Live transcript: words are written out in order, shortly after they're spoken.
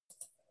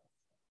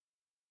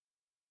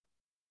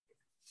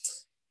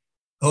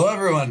Hello,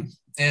 everyone,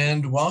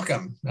 and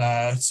welcome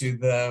to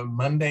the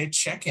Monday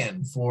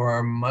check-in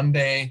for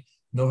Monday,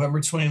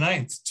 November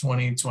 29th,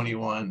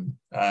 2021.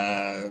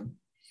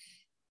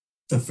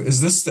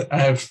 Is this,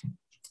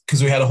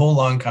 because we had a whole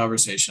long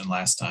conversation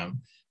last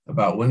time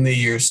about when the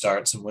year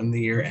starts and when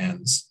the year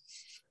ends.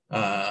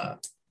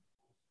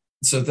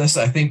 So this,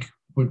 I think,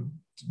 would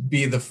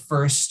be the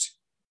first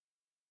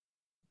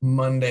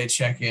Monday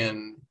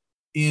check-in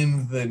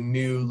in the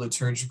new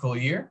liturgical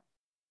year.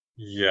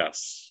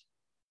 Yes.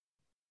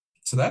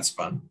 So that's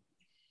fun.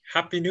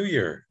 Happy New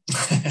Year.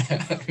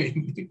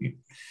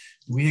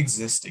 We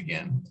exist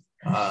again.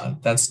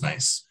 That's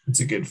nice. It's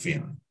a good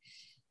feeling.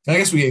 I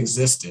guess we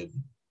existed.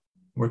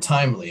 We're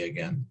timely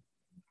again.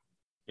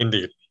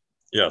 Indeed.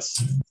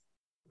 Yes.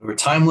 We were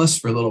timeless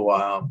for a little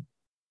while,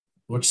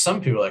 which some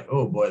people are like,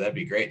 oh boy, that'd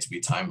be great to be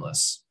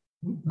timeless.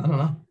 I don't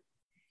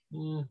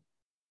know.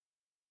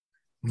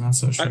 I'm not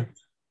so sure.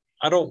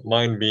 I don't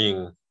mind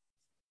being,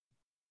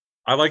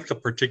 I like the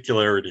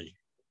particularity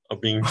of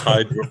being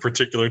tied to a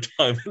particular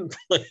time and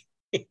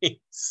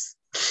place.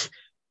 It's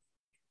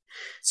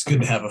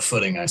good to have a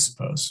footing, I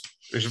suppose.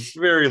 There's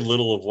very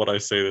little of what I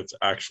say that's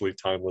actually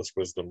timeless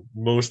wisdom.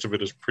 Most of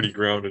it is pretty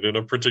grounded in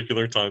a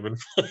particular time and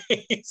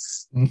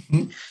place.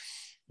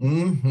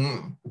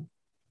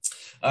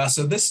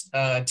 So this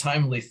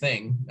timely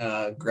thing,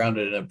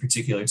 grounded in a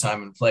particular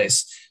time and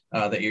place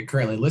that you're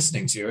currently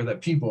listening to, or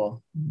that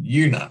people,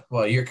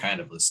 you're kind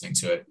of listening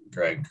to it,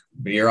 Greg,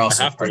 but you're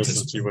also I have to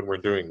listen to you when we're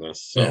doing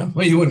this. So. Yeah,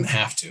 well, you wouldn't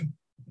have to.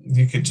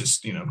 You could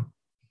just,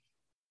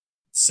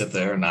 sit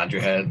there, nod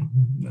your head,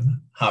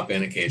 and hop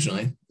in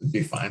occasionally. It'd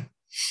be fine.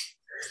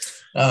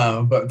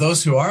 But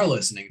those who are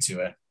listening to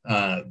it,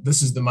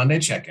 this is the Monday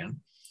check-in.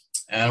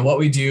 And what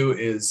we do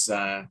is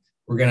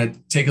we're going to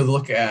take a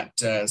look at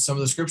some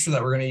of the scripture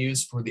that we're going to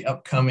use for the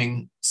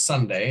upcoming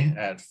Sunday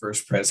at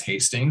First Pres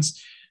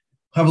Hastings.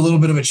 Have a little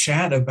bit of a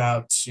chat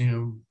about,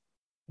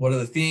 what are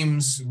the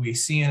themes we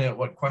see in it?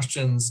 What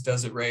questions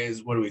does it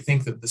raise? What do we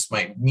think that this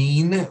might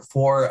mean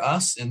for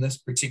us in this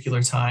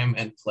particular time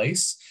and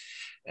place?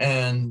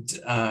 And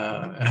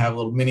have a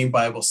little mini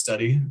Bible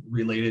study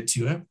related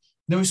to it.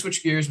 Then we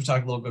switch gears. We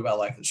talk a little bit about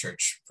life of the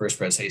church, First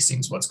Pres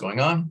Hastings, what's going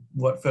on,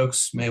 what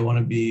folks may want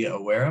to be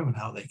aware of, and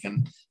how they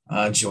can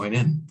join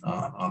in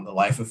on the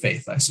life of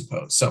faith, I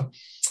suppose. So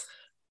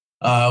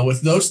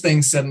with those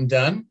things said and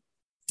done,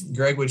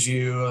 Greg, would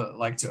you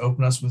like to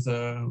open us with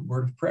a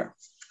word of prayer?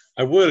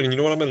 I would, and you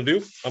know what I'm going to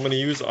do? I'm going to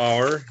use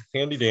our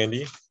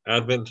handy-dandy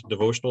Advent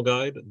devotional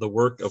guide, The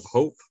Work of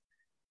Hope,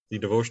 the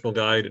devotional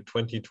guide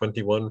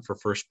 2021 for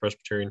First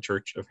Presbyterian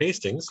Church of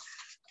Hastings.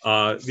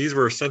 These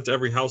were sent to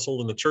every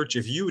household in the church.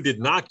 If you did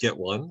not get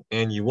one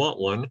and you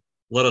want one,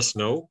 let us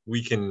know.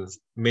 We can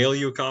mail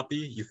you a copy.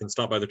 You can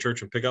stop by the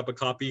church and pick up a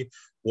copy.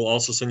 We'll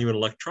also send you an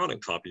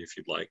electronic copy if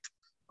you'd like.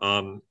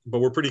 But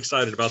we're pretty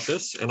excited about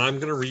this. And I'm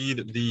going to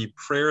read the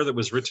prayer that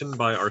was written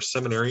by our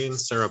seminarian,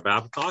 Sarah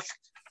Babcock,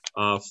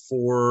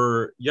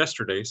 for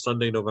yesterday,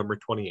 Sunday, November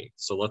 28th.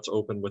 So let's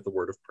open with a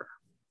word of prayer.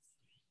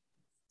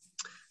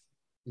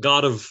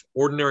 God of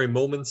ordinary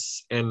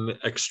moments and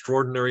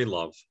extraordinary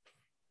love,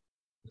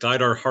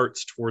 guide our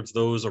hearts towards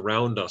those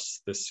around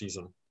us this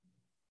season.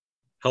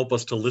 Help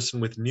us to listen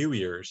with new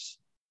ears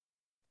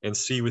and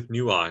see with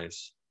new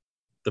eyes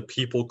the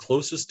people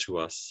closest to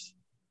us,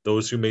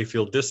 those who may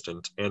feel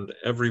distant, and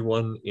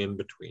everyone in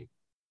between.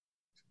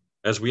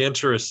 As we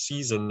enter a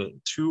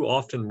season too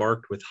often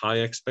marked with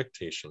high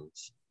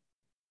expectations,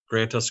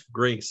 grant us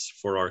grace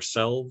for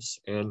ourselves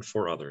and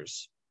for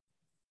others.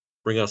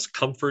 Bring us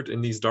comfort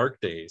in these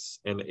dark days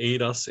and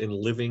aid us in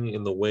living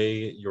in the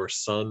way your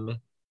Son,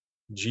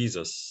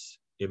 Jesus,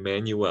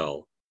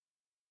 Emmanuel,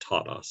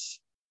 taught us.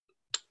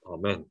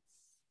 Amen.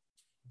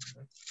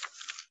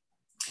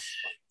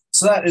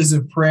 So that is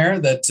a prayer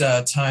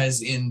that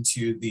ties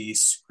into the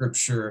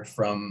scripture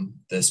from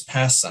this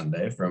past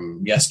Sunday,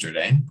 from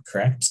yesterday,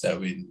 correct? That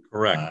we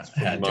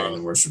had during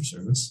the worship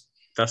service.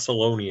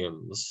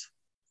 Thessalonians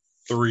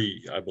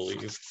 3, I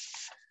believe.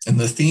 And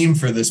the theme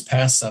for this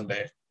past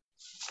Sunday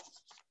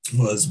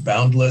was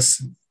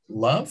boundless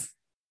love.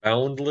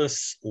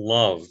 Boundless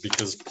love,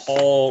 because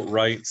Paul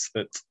writes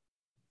that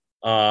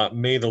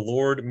may the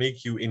Lord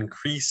make you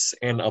increase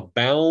and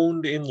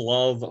abound in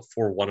love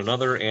for one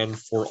another and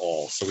for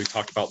all. So we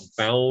talked about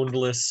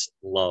boundless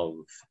love.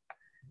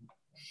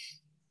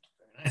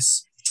 Very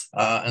nice.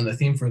 And the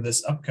theme for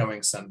this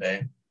upcoming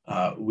Sunday,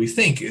 we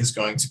think, is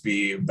going to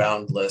be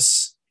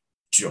boundless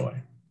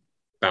joy.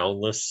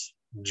 Boundless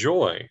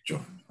joy.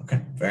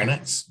 Okay, very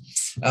nice.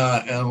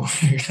 And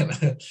we're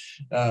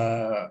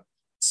gonna.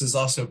 This is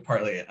also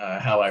partly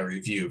how I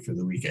review for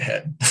the week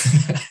ahead.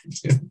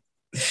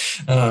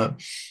 And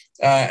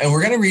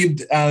we're going to read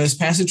this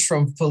passage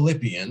from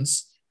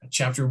Philippians,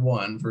 chapter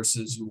 1,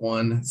 verses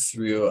 1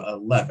 through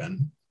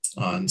 11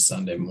 on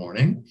Sunday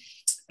morning.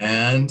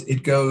 And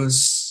it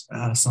goes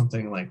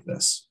something like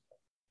this.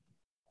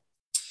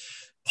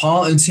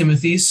 Paul and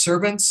Timothy,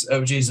 servants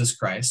of Jesus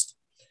Christ,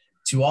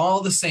 to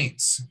all the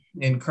saints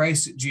in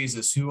Christ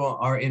Jesus who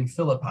are in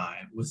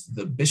Philippi with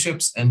the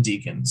bishops and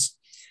deacons,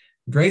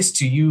 Grace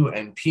to you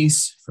and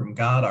peace from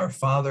God our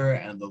Father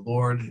and the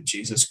Lord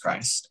Jesus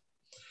Christ.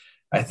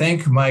 I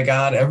thank my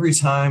God every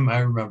time I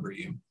remember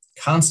you,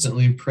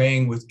 constantly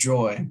praying with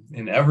joy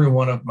in every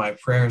one of my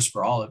prayers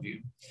for all of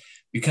you,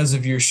 because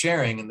of your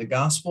sharing in the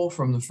gospel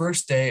from the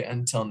first day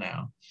until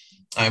now.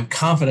 I am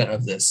confident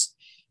of this,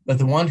 that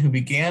the one who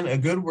began a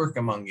good work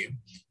among you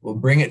will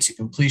bring it to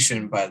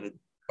completion by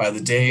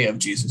the day of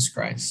Jesus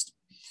Christ.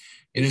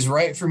 It is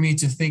right for me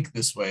to think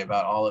this way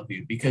about all of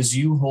you, because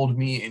you hold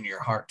me in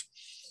your heart.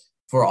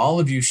 For all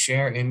of you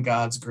share in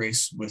God's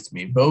grace with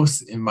me,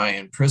 both in my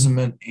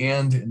imprisonment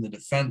and in the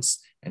defense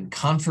and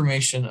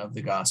confirmation of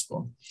the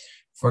gospel.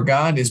 For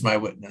God is my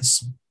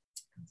witness,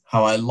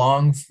 how I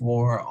long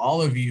for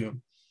all of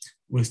you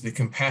with the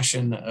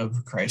compassion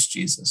of Christ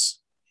Jesus.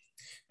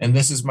 And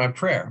this is my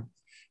prayer,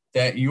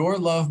 that your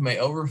love may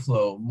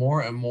overflow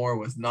more and more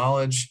with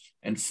knowledge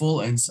and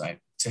full insight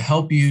to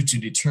help you to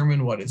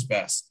determine what is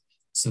best,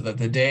 so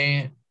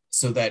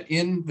that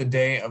in the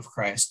day of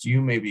Christ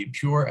you may be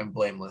pure and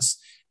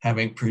blameless,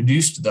 having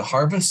produced the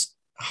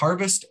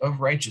harvest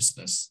of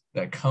righteousness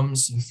that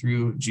comes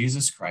through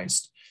Jesus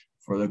Christ,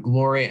 for the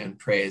glory and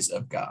praise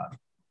of God.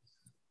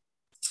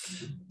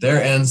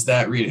 There ends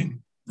that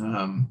reading.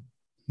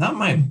 Not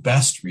my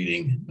best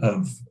reading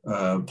of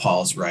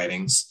Paul's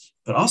writings,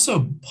 but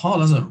also Paul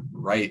doesn't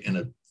write in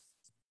a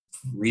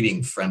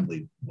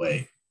reading-friendly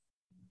way.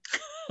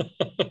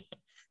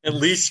 At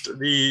least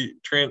the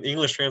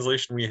English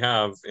translation we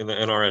have in the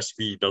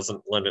NRSV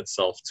doesn't lend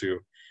itself to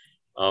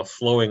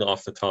flowing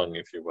off the tongue,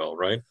 if you will,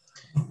 right?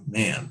 Oh,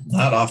 man,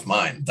 not off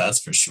mine, that's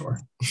for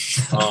sure.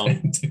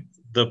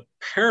 The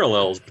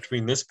parallels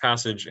between this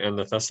passage and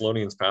the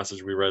Thessalonians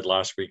passage we read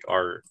last week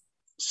are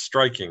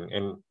striking,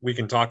 and we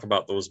can talk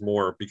about those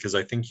more, because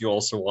I think you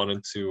also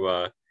wanted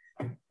to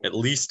at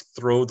least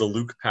throw the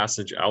Luke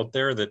passage out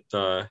there that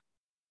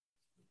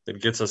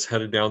gets us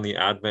headed down the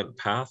Advent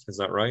path. Is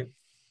that right?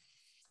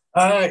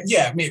 I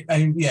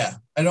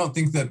don't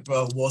think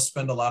that we'll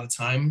spend a lot of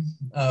time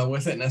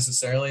with it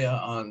necessarily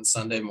on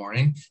Sunday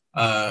morning,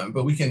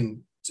 but we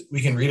can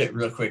read it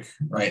real quick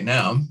right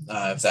now,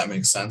 if that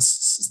makes sense,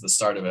 since the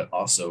start of it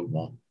also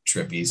won't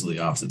trip easily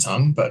off the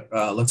tongue, but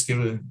let's give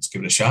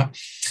it a shot.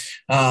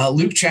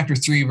 Luke chapter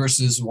 3,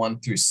 verses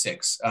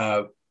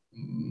 1-6.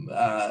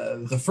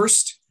 The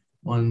first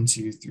 1,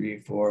 2, 3,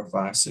 4,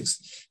 5,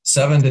 6,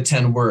 7 to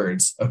 10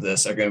 words of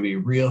this are going to be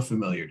real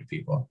familiar to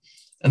people.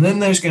 And then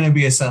there's going to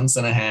be a sentence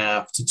and a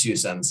half to 2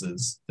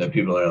 sentences that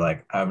people are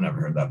like, I've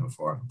never heard that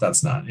before.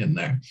 That's not in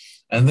there.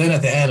 And then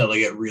at the end, it'll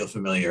get real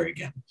familiar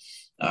again.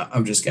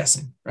 I'm just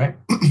guessing, right?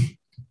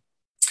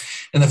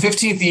 In the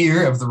 15th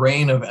year of the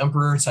reign of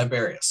Emperor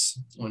Tiberius,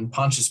 when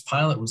Pontius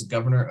Pilate was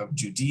governor of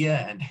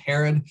Judea and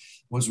Herod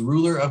was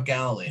ruler of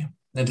Galilee,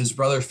 and his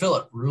brother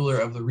Philip, ruler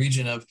of the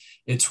region of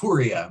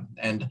Iturea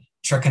and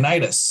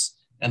Trachonitis,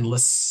 and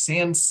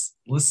Lysanias,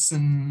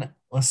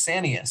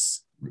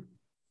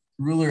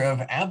 ruler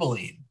of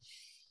Abilene,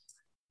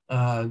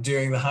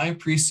 during the high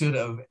priesthood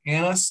of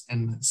Annas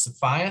and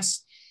Saphias.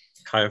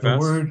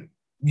 Caiaphas.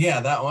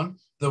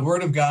 The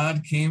word of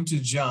God came to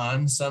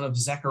John, son of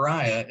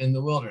Zechariah, in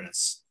the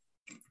wilderness.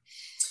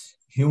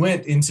 He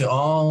went into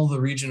all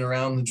the region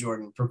around the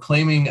Jordan,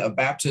 proclaiming a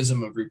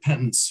baptism of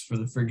repentance for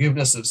the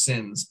forgiveness of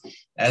sins,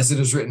 as it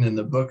is written in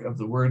the book of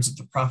the words of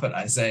the prophet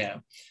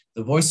Isaiah.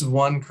 The voice of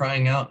one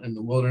crying out in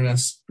the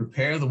wilderness,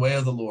 prepare the way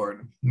of the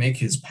Lord, make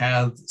his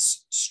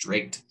paths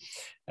straight.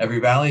 Every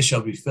valley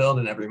shall be filled,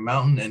 and every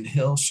mountain and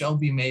hill shall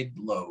be made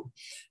low,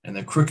 and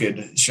the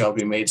crooked shall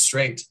be made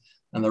straight,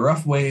 and the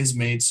rough ways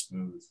made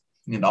smooth,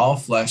 and all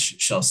flesh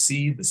shall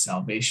see the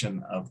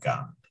salvation of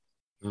God.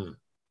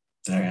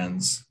 There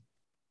ends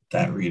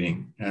that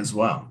reading as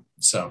well.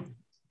 So,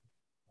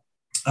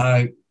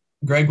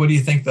 Greg, what do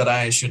you think that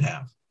I should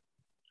have?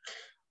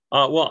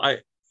 Well,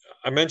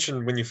 I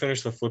mentioned when you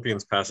finished the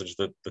Philippians passage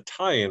that the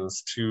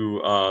tie-ins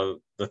to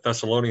the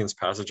Thessalonians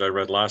passage I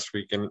read last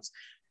week, and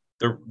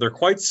they're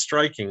quite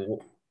striking.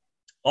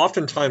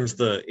 Oftentimes,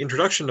 the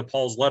introduction to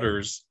Paul's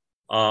letters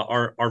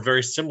are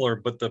very similar,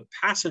 but the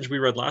passage we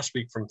read last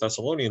week from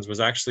Thessalonians was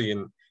actually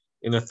in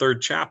the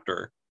 3rd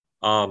chapter,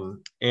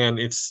 and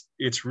it's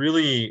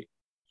really,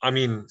 I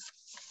mean,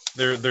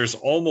 there's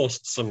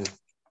almost some.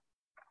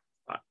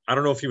 I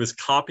don't know if he was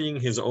copying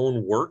his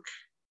own work.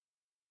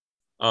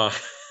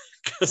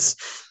 Because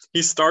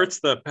he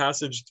starts that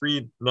passage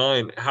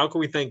 3:9. How can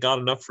we thank God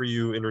enough for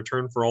you in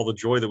return for all the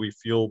joy that we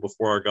feel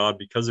before our God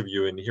because of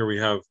you? And here we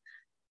have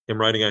him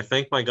writing, I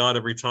thank my God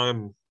every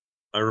time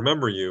I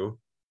remember you,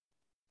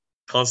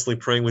 constantly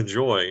praying with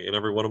joy in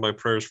every one of my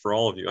prayers for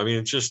all of you. I mean,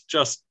 it's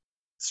just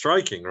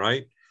striking,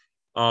 right?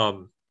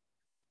 And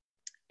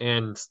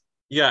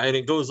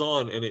it goes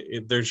on,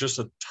 and there's just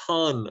a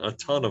ton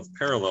of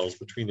parallels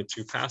between the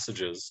two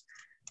passages.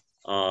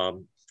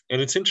 And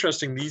it's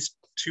interesting, these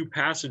 2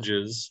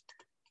 passages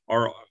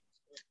are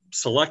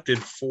selected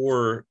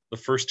for the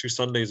first 2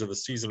 Sundays of the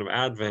season of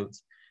Advent,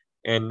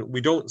 and we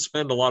don't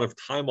spend a lot of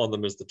time on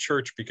them as the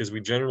church because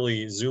we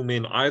generally zoom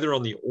in either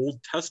on the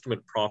Old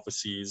Testament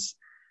prophecies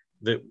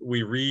that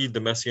we read the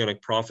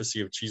messianic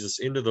prophecy of Jesus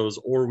into those,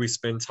 or we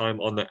spend time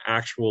on the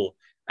actual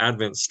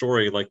Advent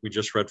story, like we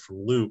just read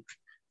from Luke.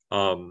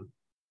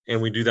 And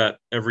we do that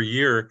every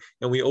year,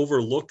 and we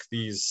overlook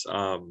these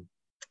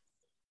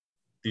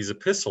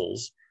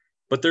epistles,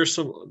 but there's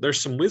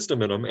some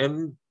wisdom in them,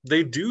 and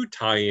they do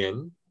tie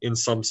in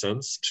some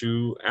sense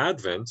to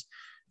Advent.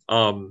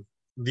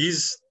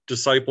 These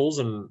disciples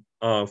and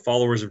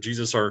followers of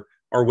Jesus are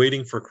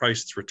waiting for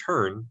Christ's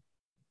return.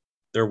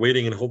 They're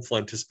waiting in hopeful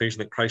anticipation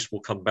that Christ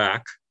will come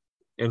back.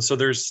 And so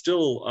there's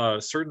still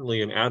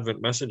certainly an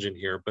Advent message in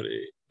here, but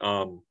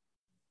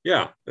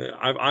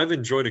I've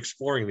enjoyed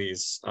exploring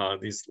these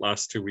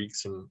last 2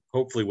 weeks, and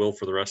hopefully will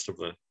for the rest of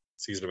the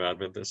season of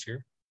Advent this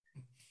year.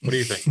 What do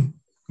you think?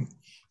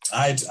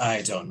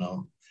 I don't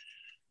know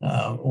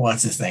what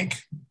to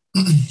think.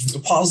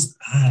 Paul's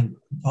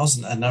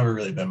never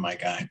really been my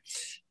guy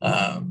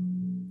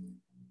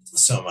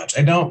so much.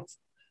 I don't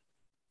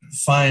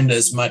find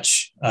as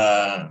much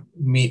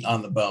meat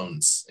on the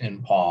bones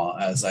in Paul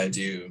as I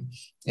do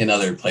in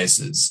other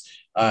places.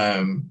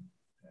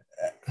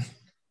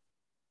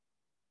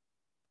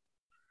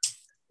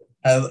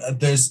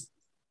 There's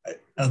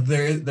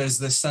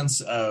this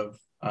sense of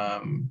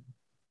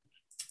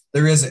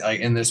there is,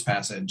 like, in this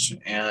passage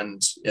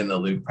and in the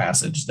Luke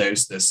passage,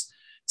 there's this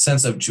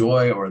sense of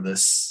joy, or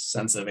this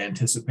sense of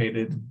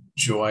anticipated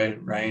joy,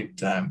 right?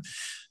 To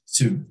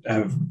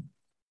have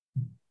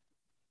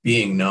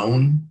being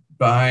known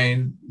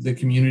by the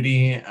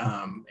community,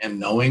 and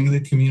knowing the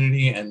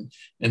community, and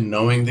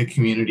knowing the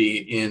community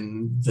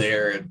in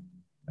their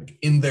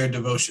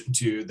devotion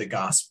to the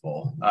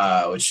gospel,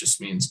 which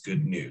just means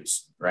good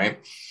news, right?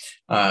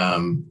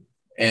 And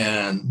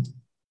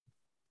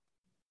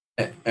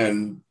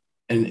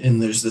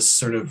there's this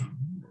sort of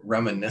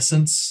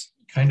reminiscence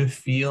kind of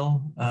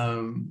feel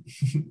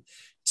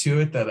to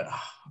it that,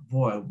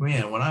 boy,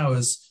 man, when I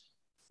was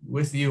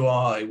with you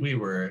all, we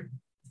were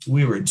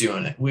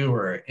doing it, we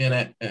were in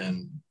it,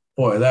 and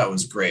boy, that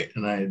was great,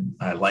 and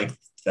I liked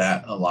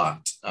that a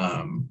lot.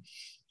 And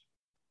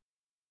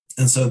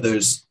so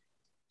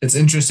it's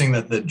interesting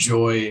that the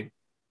joy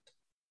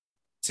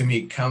to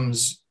me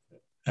comes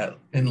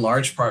in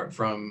large part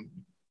from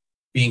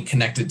being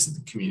connected to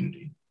the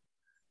community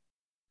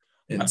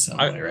in some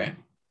way, right?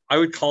 I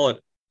would call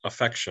it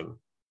affection.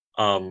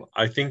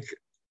 I think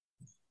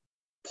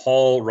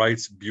Paul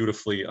writes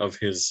beautifully of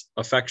his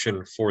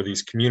affection for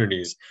these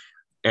communities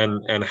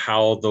and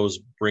how those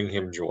bring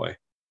him joy.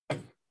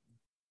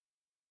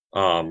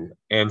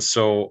 And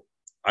so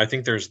I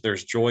think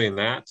there's joy in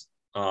that.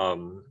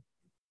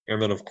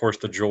 And then, of course,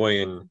 the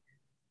joy in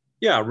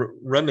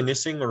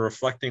reminiscing or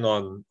reflecting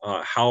on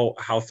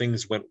how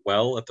things went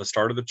well at the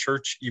start of the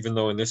church, even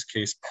though in this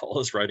case Paul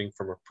is writing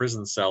from a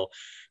prison cell.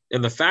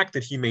 And the fact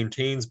that he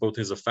maintains both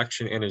his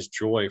affection and his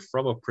joy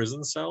from a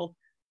prison cell,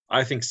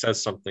 I think,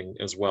 says something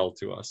as well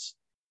to us.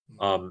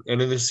 And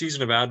in the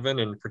season of Advent,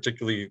 and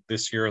particularly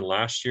this year and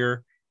last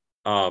year,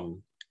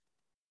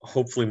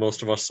 hopefully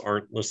most of us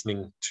aren't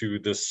listening to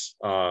this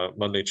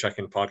Monday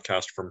Check-In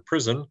podcast from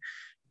prison,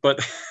 but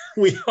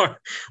we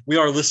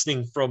are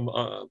listening from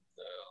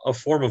a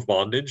form of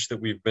bondage that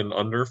we've been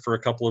under for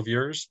a couple of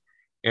years.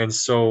 And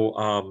so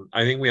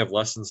I think we have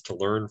lessons to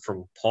learn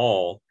from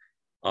Paul,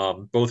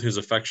 both his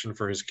affection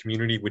for his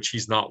community, which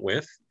he's not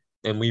with,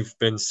 and we've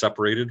been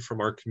separated from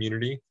our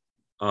community,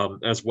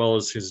 as well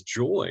as his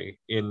joy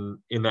in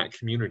that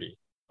community,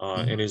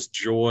 and his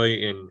joy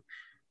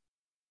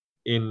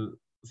in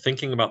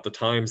thinking about the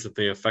times that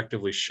they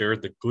effectively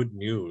shared the good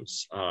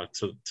news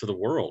to the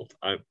world.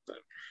 I think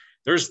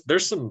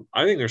there's some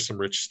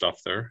rich stuff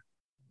there.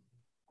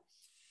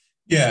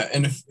 Yeah,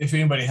 and if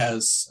anybody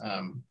has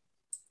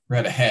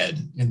read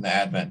ahead in the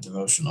Advent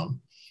devotional,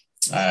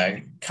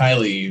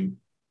 Kylie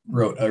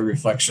wrote a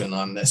reflection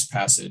on this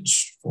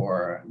passage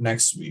for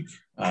next week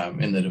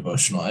in the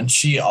devotional, and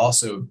she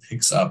also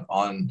picks up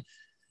on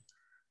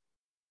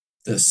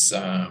this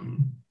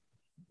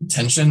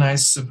tension, I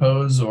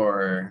suppose,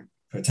 or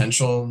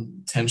potential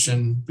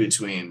tension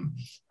between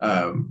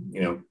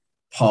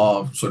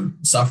Paul sort of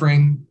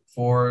suffering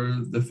for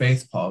the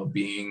faith, Paul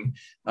being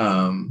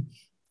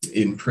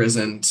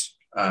imprisoned,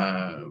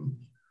 and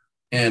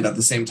at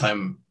the same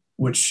time,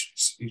 which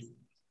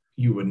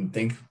you wouldn't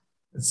think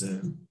is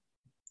a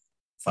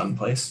fun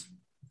place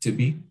to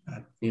be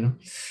at,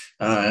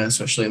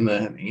 especially in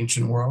the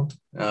ancient world.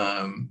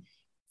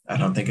 I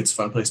don't think it's a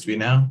fun place to be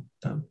now.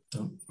 Don't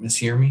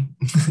mishear me.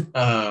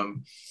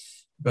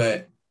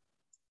 But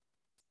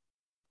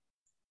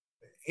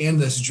and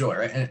this joy,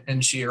 right?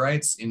 And she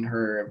writes in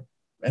her,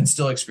 and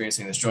still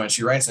experiencing this joy, and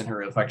she writes in her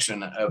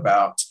reflection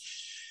about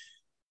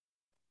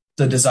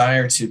the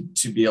desire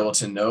to be able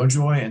to know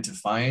joy and to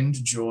find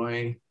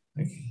joy,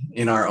 like,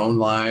 in our own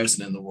lives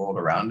and in the world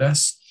around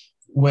us,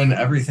 when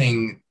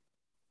everything,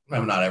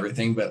 well, not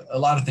everything, but a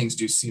lot of things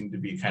do seem to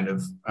be kind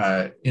of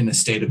in a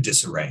state of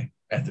disarray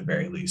at the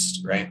very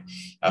least, right?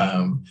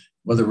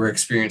 Whether we're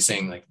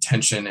experiencing like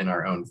tension in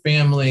our own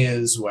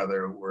families,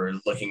 whether we're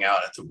looking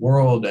out at the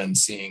world and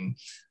seeing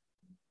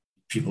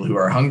people who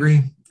are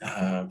hungry,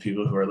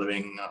 people who are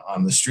living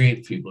on the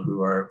street, people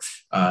who are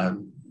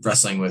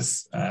wrestling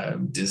with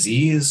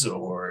disease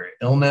or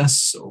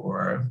illness,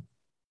 or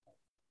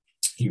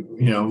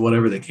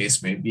whatever the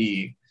case may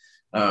be,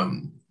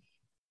 and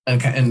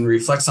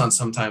reflects on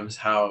sometimes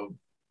how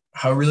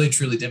really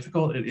truly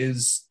difficult it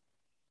is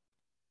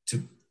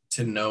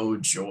to know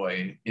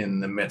joy in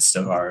the midst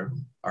of our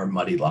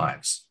muddy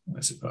lives, I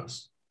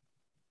suppose.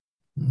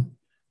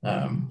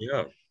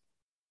 Yeah.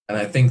 And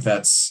I think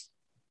that's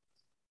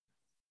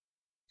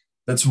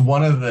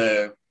one of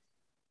the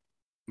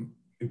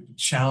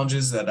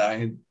challenges that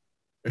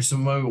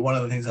one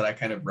of the things that I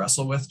kind of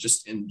wrestle with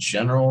just in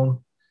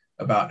general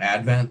about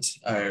Advent,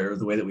 or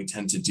the way that we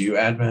tend to do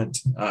Advent,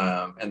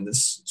 and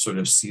this sort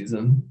of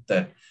season,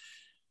 that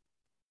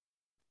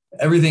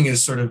everything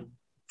is sort of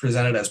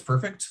presented as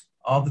perfect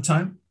all the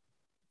time.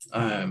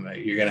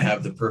 You're going to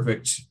have the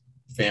perfect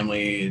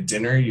family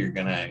dinner. You're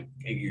gonna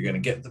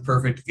get the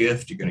perfect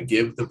gift. You're gonna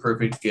give the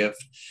perfect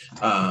gift.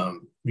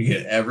 You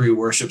get every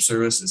worship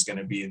service is going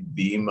to be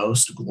the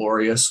most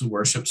glorious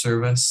worship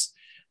service.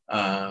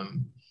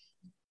 And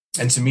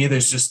to me,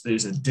 there's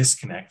a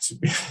disconnect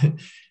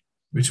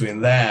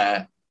between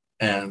that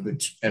and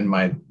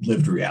my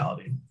lived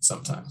reality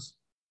sometimes.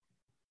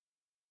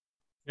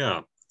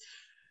 Yeah.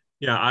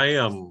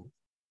 I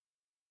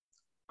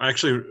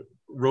actually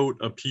wrote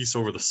a piece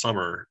over the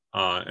summer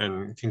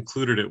and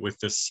concluded it with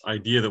this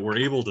idea that we're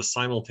able to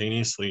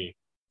simultaneously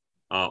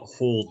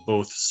hold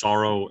both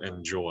sorrow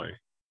and joy.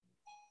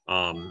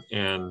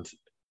 And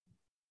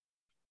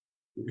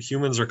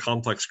humans are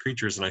complex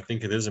creatures, and I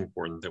think it is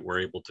important that we're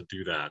able to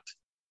do that,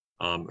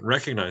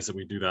 recognize that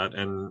we do that,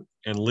 and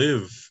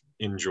live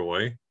in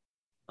joy,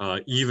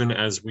 even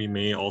as we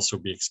may also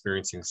be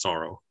experiencing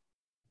sorrow.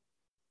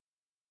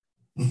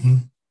 Mm-hmm.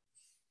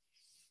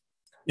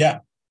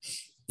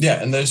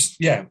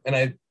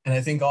 And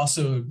I think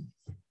also,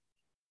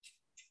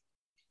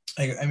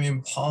 I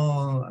mean,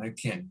 Paul, I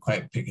can't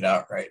quite pick it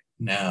out right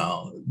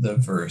now, the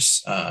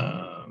verse.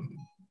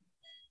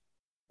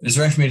 It is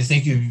right for me to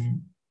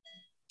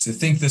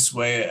think this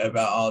way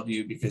about all of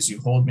you, because you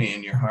hold me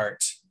in your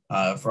heart,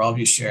 for all of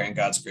you sharing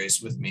God's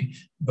grace with me,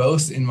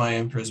 both in my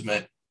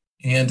imprisonment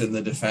and in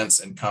the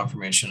defense and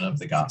confirmation of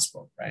the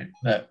gospel. Right?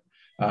 That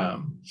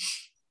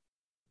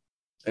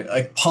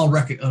like Paul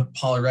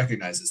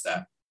recognizes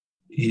that,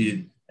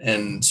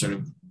 and sort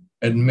of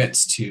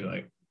admits to,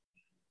 like,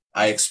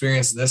 I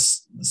experienced the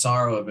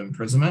sorrow of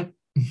imprisonment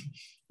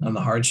and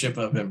the hardship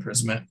of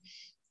imprisonment,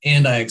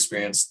 and I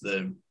experienced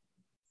the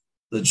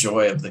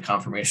joy of the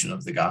confirmation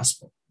of the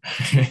gospel.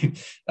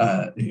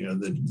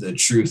 The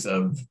truth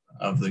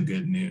of the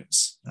good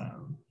news.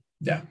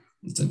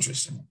 It's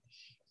interesting.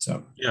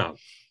 So yeah.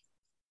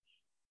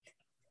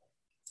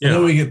 And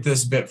then we get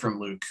this bit from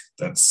Luke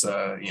that's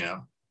a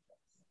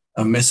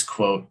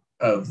misquote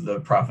of the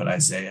prophet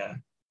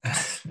Isaiah,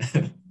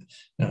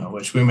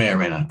 which we may or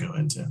may not go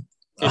into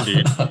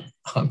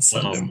on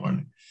Sunday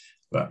morning.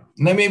 But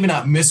maybe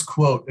not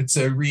misquote, it's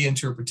a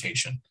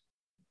reinterpretation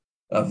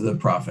of the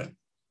prophet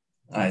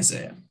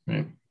Isaiah,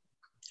 right?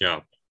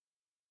 Yeah.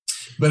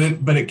 But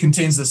it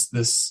contains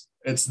this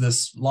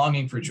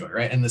longing for joy,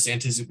 right? And this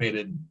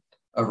anticipated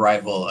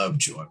arrival of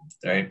joy,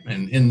 right?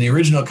 And in the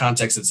original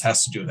context, it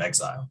has to do with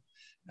exile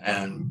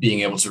and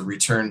being able to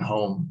return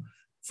home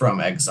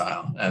from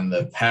exile, and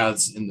the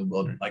paths in the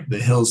wilderness, like the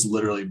hills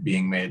literally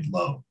being made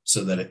low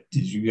so that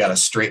you got a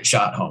straight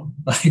shot home,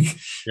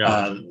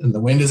 and the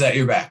wind is at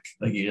your back.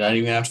 Like, you're not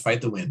even gonna have to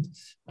fight the wind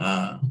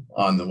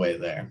on the way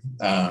there.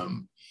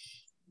 And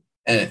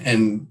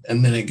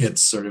then it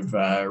gets sort of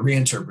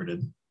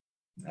reinterpreted,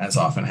 as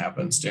often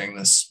happens during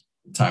this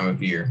time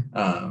of year,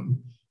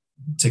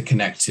 to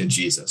connect to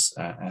Jesus,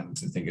 and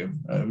to think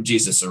of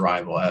Jesus'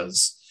 arrival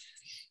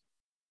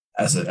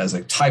as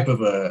a type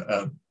of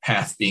a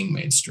path being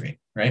made straight,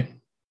 right?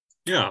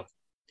 Yeah.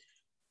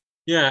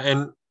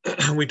 And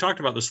we talked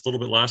about this a little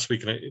bit last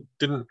week, and it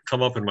didn't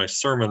come up in my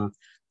sermon.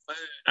 I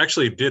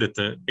actually did at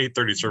the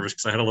 8:30 service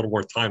because I had a little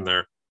more time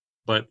there.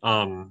 But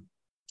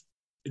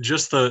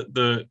just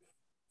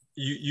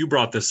you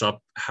brought this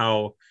up,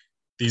 how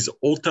these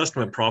Old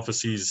Testament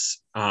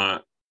prophecies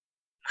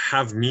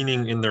have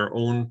meaning in their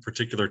own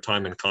particular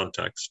time and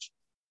context.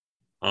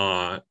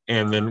 And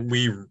then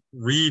we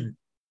read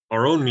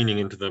our own meaning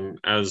into them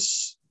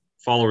as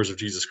followers of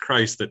Jesus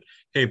Christ, that,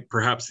 hey,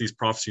 perhaps these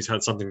prophecies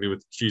had something to do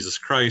with Jesus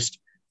Christ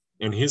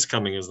and his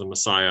coming as the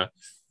Messiah.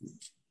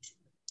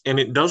 And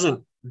it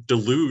doesn't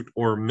dilute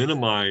or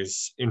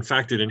minimize. In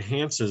fact, it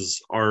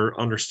enhances our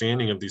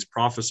understanding of these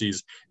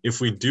prophecies if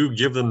we do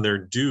give them their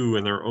due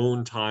in their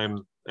own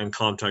time and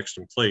context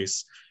and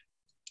place,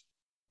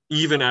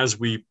 even as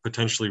we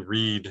potentially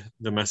read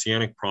the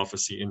Messianic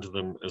prophecy into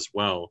them as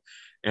well.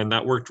 And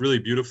that worked really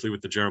beautifully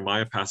with the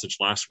Jeremiah passage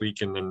last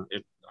week, and then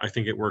I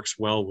think it works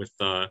well with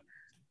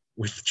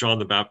John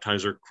the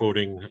Baptizer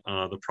quoting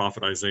the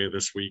prophet Isaiah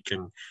this week.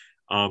 And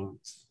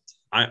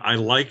I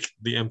like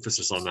the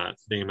emphasis on that,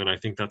 Damon. I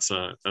think that's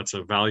a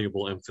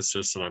valuable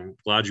emphasis, and I'm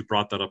glad you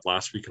brought that up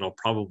last week. And I'll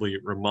probably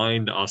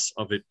remind us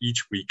of it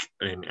each week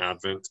in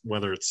Advent,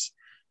 whether it's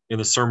in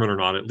the sermon or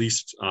not, at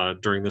least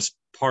during this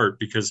part,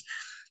 because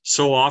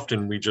so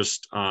often we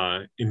just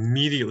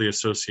immediately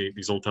associate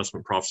these Old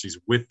Testament prophecies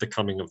with the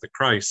coming of the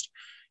Christ.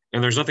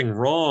 And there's nothing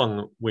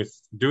wrong with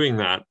doing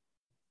that,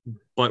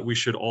 but we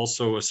should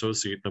also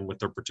associate them with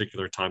their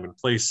particular time and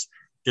place.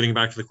 Getting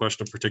back to the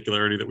question of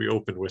particularity that we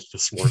opened with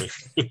this morning.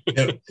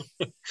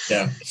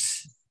 Yeah.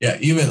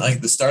 Even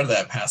like the start of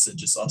that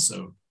passage is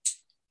also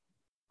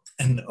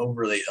an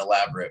overly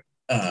elaborate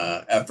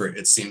effort,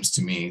 it seems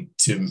to me,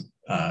 to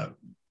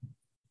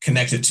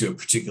connect it to a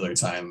particular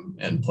time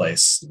and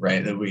place,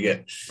 right? That we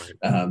get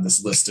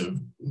this list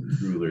of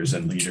rulers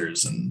and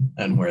leaders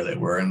and where they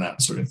were and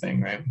that sort of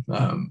thing, right?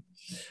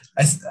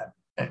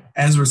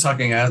 As we're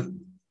talking out,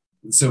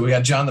 so we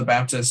got John the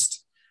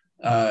Baptist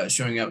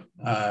showing up,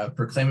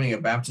 proclaiming a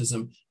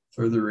baptism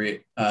for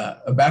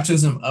a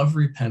baptism of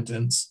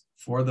repentance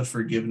for the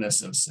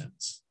forgiveness of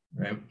sins,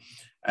 right?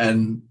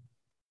 And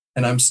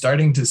I'm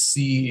starting to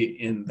see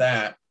in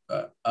that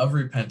of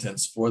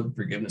repentance for the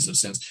forgiveness of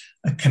sins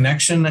a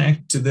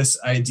connection to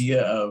this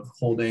idea of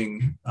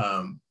holding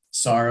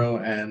sorrow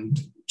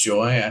and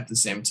joy at the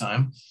same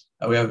time.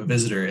 We have a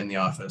visitor in the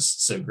office,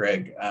 so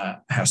Greg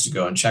has to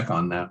go and check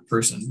on that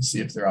person to see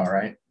if they're all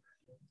right.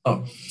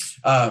 But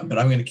I'm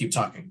going to keep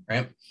talking,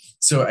 right?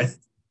 So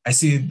I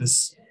see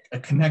a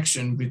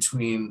connection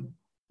between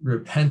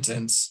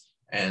repentance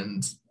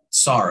and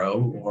sorrow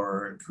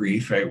or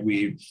grief, right?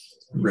 We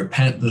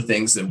repent the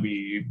things that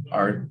we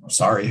are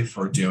sorry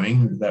for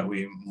doing, that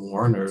we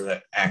mourn, or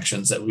the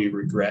actions that we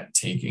regret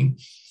taking,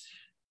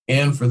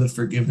 and for the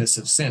forgiveness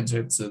of sins.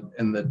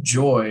 And the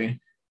joy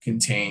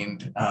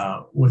contained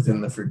within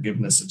the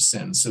forgiveness of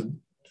sins. So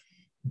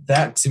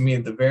that, to me,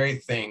 the very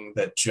thing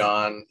that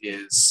John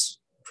is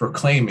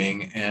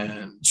proclaiming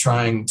and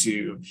trying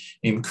to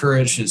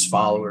encourage his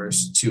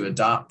followers to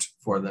adopt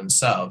for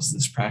themselves,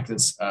 this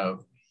practice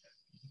of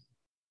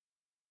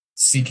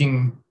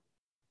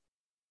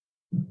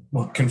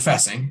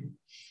confessing,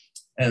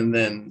 and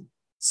then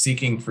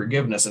seeking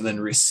forgiveness, and then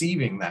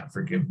receiving that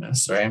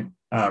forgiveness, right?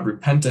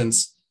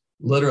 Repentance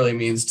literally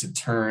means to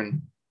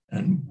turn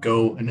and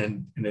go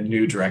in a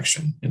new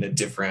direction, in a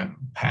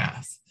different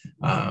path.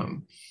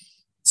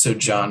 So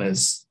John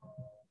is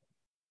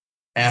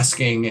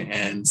asking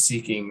and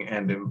seeking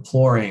and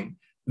imploring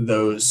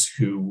those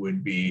who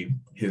would be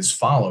his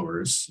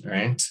followers,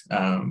 right?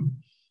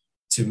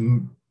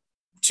 To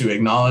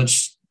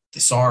acknowledge the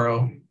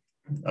sorrow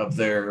of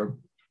their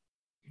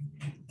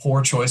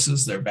poor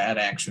choices, their bad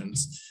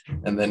actions,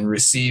 and then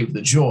receive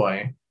the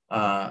joy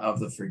of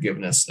the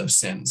forgiveness of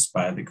sins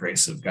by the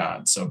grace of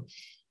God. So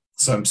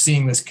I'm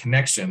seeing this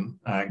connection,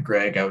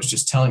 Greg, I was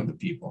just telling the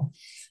people,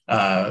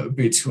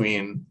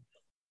 between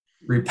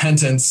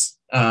repentance,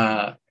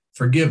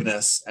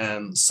 forgiveness,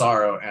 and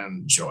sorrow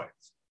and joy.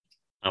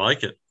 I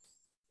like it.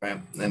 Right.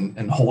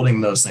 And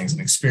holding those things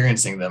and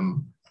experiencing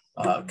them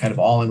kind of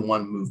all in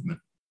one movement,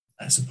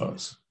 I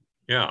suppose.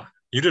 Yeah.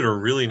 You did a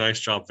really nice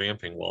job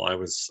vamping while I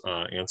was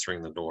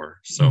answering the door.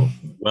 So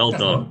well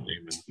done,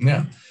 Damon.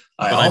 Yeah.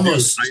 I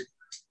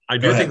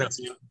do think that's,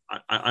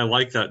 I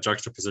like that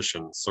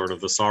juxtaposition, sort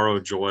of the sorrow,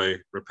 joy,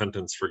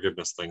 repentance,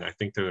 forgiveness thing. I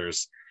think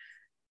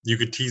you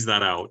could tease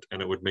that out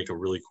and it would make a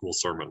really cool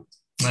sermon.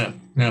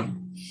 Yeah.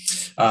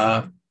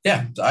 I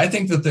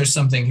think that there's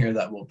something here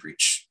that we'll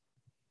preach.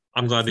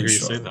 I'm glad to hear you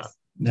say that.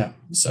 Yeah.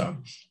 So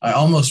I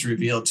almost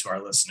revealed to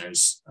our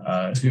listeners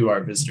who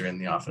our visitor in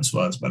the office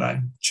was, but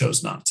I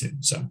chose not to.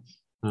 So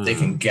they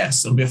can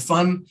guess. It'll be a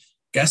fun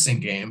guessing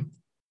game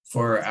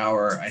for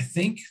our, I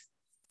think,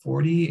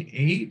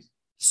 48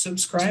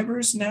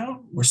 subscribers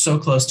now. We're so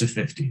close to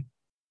 50.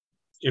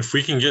 If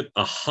we can get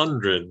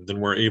 100, then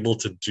we're able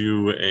to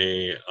do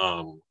a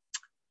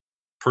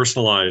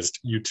personalized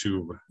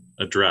YouTube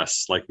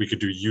address. Like we could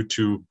do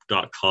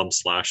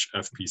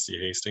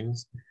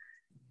youtube.com/FPC-Hastings.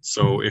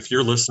 So if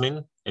you're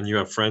listening and you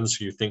have friends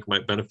who you think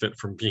might benefit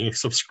from being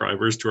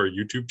subscribers to our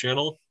YouTube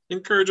channel,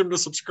 encourage them to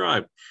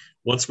subscribe.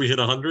 Once we hit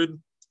 100,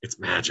 it's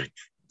magic.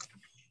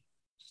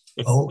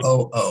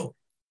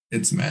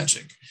 It's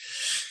magic.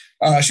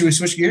 Should we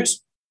switch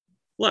gears?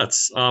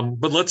 Let's.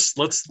 But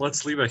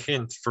let's leave a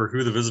hint for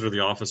who the visitor of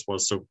the office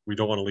was, so we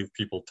don't want to leave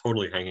people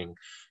totally hanging.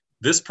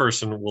 This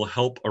person will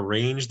help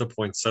arrange the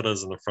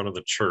poinsettias in the front of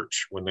the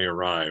church when they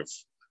arrive.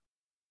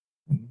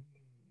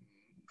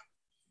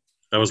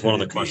 That was one of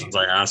the questions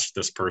I asked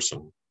this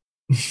person.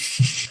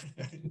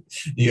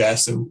 You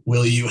asked them,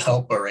 will you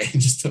help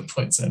arrange the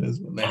poinsettias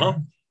when they are?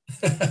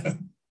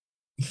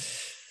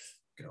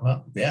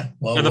 Well, yeah.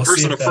 Well, and the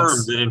person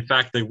affirmed that, in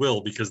fact, they will,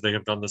 because they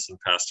have done this in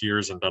past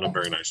years and done a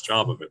very nice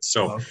job of it.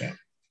 So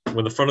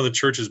when the front of the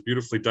church is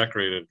beautifully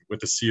decorated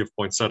with a sea of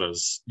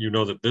poinsettias, you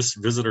know that this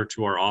visitor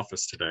to our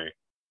office today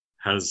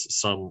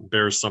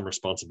bears some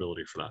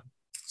responsibility for that.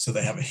 So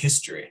they have a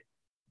history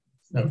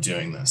of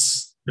doing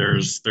this. There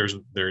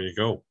you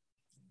go.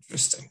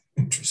 Interesting.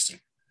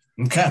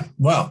 Okay.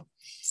 Well,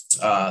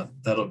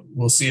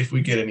 we'll see if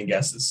we get any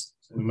guesses.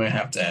 We might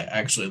have to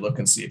actually look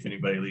and see if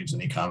anybody leaves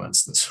any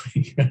comments this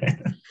week.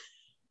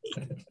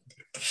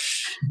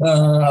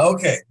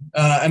 Okay.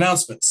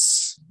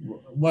 Announcements.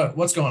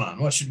 what's going on?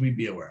 What should we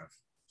be aware of?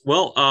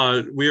 Well,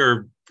 we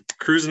are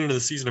cruising into the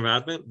season of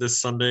Advent. This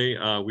Sunday,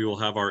 we will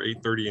have our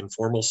 8:30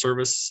 informal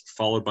service,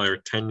 followed by our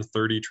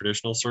 10:30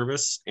 traditional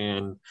service.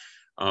 And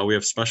we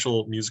have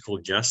special musical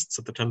guests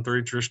at the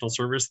 10:30 traditional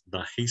service,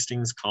 the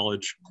Hastings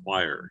College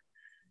Choir.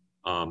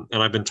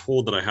 And I've been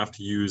told that I have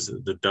to use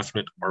the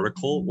definite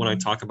article when I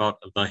talk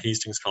about the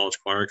Hastings College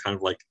Choir, kind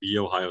of like the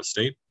Ohio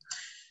State.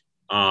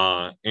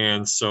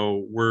 And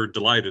so we're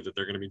delighted that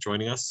they're going to be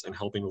joining us and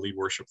helping lead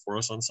worship for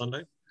us on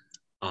Sunday.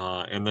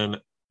 And then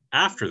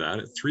after that,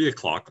 at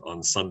 3:00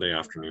 on Sunday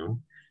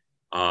afternoon,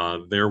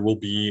 there will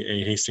be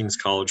a Hastings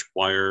College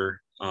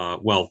Choir,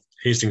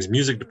 Hastings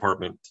Music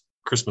Department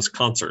Christmas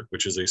concert,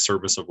 which is a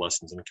service of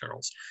lessons and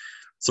carols.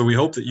 So we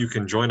hope that you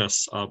can join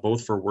us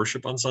both for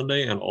worship on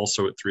Sunday and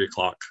also at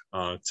 3:00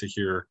 to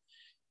hear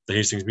the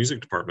Hastings Music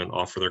Department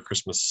offer their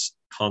Christmas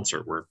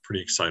concert. We're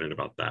pretty excited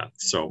about that.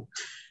 So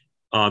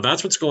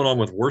that's what's going on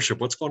with worship.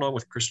 What's going on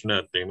with Christian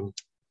Ed, Damon?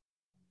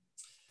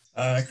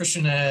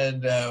 Christian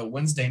Ed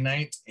Wednesday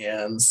night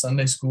and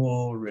Sunday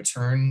school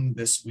return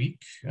this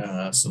week.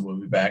 So we'll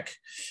be back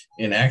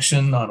in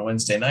action on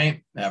Wednesday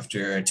night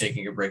after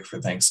taking a break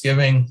for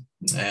Thanksgiving,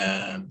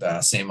 and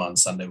same on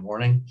Sunday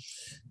morning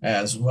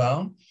as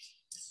well.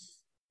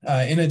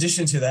 In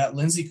addition to that,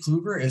 Lindsay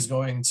Kluber is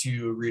going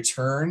to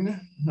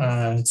return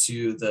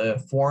to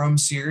the forum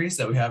series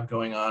that we have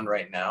going on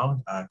right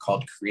now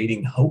called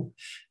Creating Hope.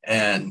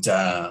 And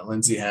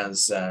Lindsay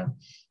has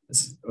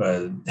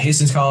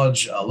Hastings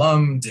College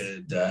alum,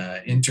 did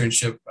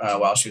internship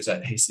while she was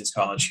at Hastings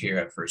College here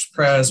at First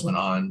Pres, went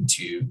on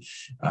to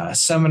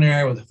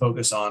seminary with a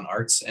focus on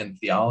arts and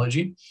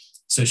theology.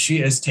 So she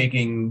is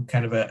taking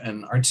kind of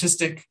an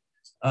artistic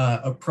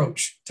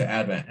approach to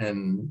Advent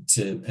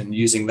and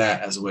using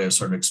that as a way of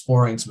sort of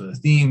exploring some of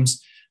the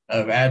themes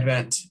of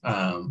Advent.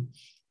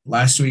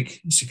 Last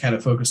week, she kind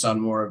of focused on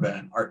more of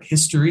an art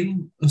history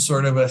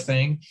sort of a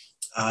thing.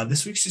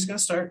 This week, she's going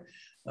to start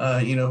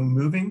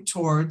moving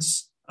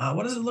towards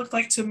what does it look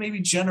like to maybe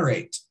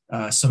generate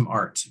some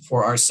art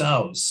for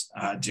ourselves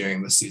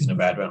during the season of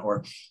Advent,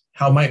 or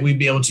how might we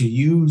be able to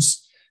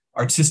use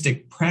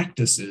artistic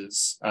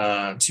practices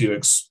to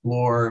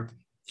explore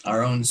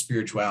our own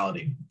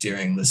spirituality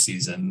during the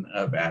season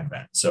of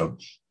Advent. So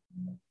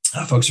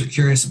folks are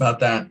curious about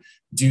that.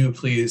 Do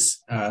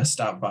please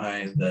stop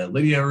by the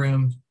Lydia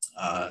room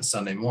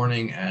Sunday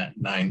morning at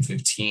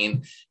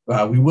 9:15.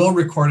 We will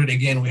record it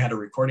again. We had a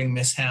recording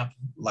mishap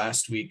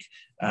last week,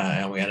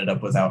 and we ended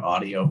up without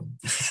audio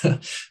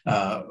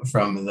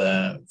from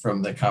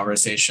the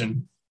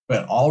conversation.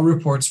 But all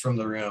reports from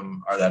the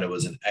room are that it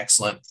was an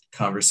excellent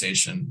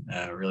conversation,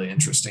 really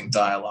interesting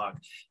dialogue.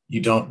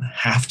 You don't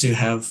have to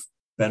have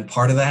been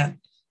part of that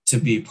to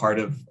be part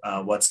of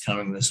what's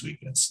coming this week.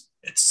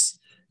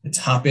 It's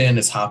hop in,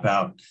 it's hop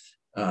out.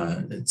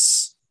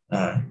 It's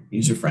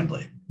user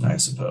friendly, I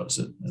suppose,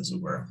 as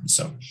it were.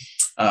 So,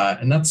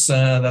 and that's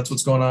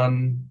what's going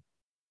on,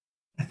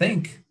 I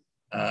think,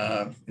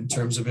 in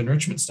terms of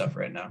enrichment stuff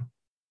right now.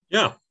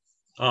 Yeah.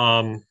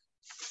 And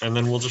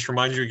then we'll just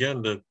remind you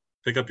again to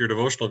pick up your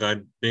devotional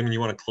guide. Damon, you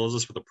want to close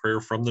us with a prayer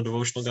from the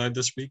devotional guide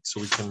this week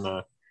so we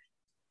can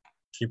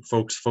keep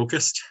folks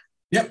focused?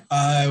 Yep,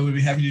 I would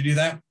be happy to do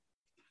that.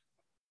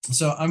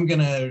 So I'm going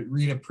to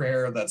read a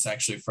prayer that's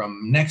actually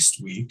from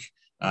next week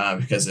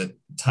because it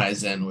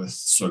ties in with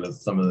sort of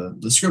some of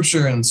the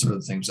scripture and sort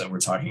of the things that we're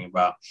talking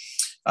about.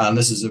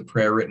 This is a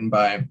prayer written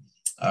by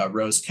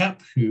Rose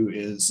Kemp, who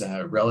is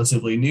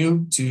relatively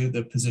new to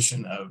the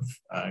position of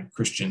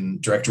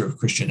Director of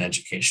Christian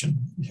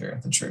Education here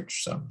at the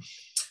church. So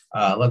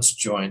let's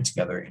join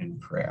together in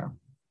prayer.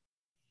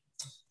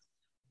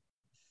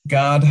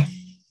 God,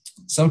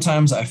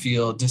 sometimes I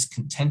feel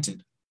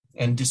discontented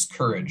and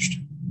discouraged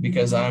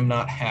because I'm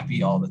not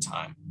happy all the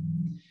time.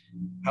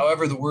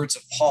 However, the words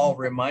of Paul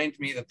remind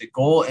me that the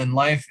goal in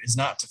life is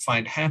not to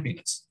find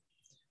happiness,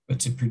 but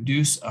to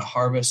produce a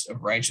harvest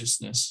of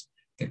righteousness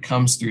that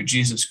comes through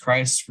Jesus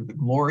Christ for the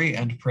glory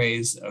and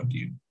praise of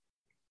you.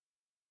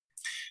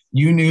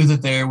 You knew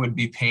that there would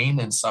be pain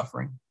and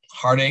suffering,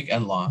 heartache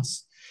and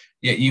loss,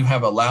 yet you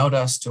have allowed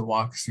us to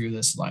walk through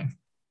this life.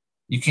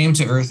 You came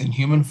to earth in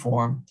human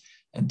form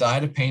and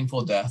died a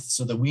painful death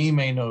so that we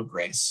may know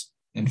grace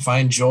and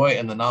find joy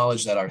in the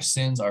knowledge that our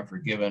sins are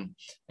forgiven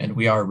and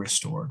we are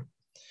restored.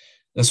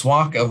 This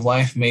walk of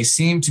life may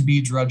seem to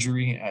be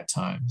drudgery at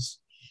times,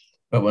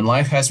 but when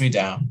life has me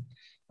down,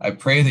 I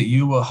pray that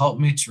you will help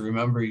me to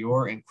remember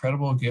your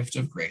incredible gift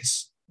of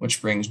grace,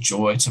 which brings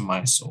joy to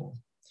my soul.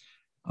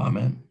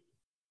 Amen.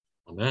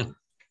 Amen.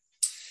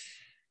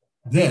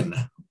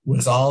 Then,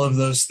 with all of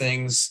those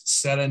things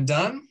said and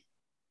done,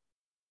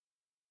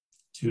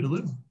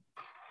 toodaloo.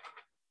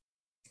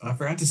 I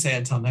forgot to say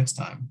until next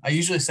time. I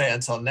usually say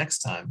until next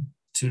time,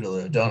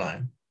 toodaloo, don't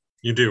I?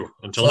 You do.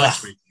 Until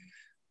next week.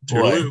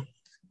 Toodaloo. Boy,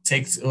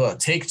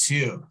 take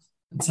two.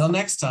 Until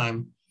next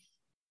time,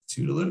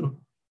 toodaloo.